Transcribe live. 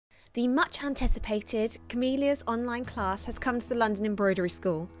The much anticipated Camellia's online class has come to the London Embroidery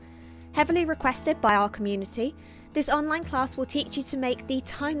School. Heavily requested by our community, this online class will teach you to make the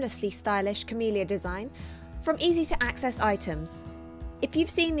timelessly stylish camellia design from easy to access items. If you've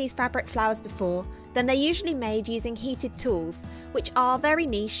seen these fabric flowers before, then they're usually made using heated tools, which are very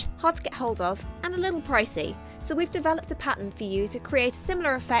niche, hard to get hold of, and a little pricey, so we've developed a pattern for you to create a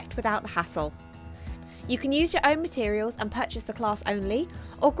similar effect without the hassle. You can use your own materials and purchase the class only,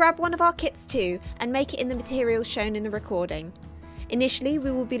 or grab one of our kits too and make it in the materials shown in the recording. Initially,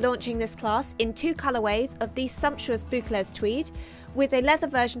 we will be launching this class in 2 colourways of the sumptuous Boucles tweed, with a leather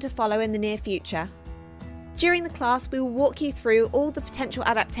version to follow in the near future. During the class, we will walk you through all the potential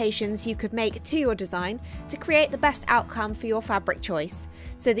adaptations you could make to your design to create the best outcome for your fabric choice,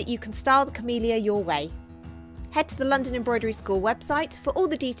 so that you can style the camellia your way. Head to the London Embroidery School website for all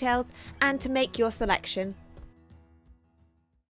the details and to make your selection.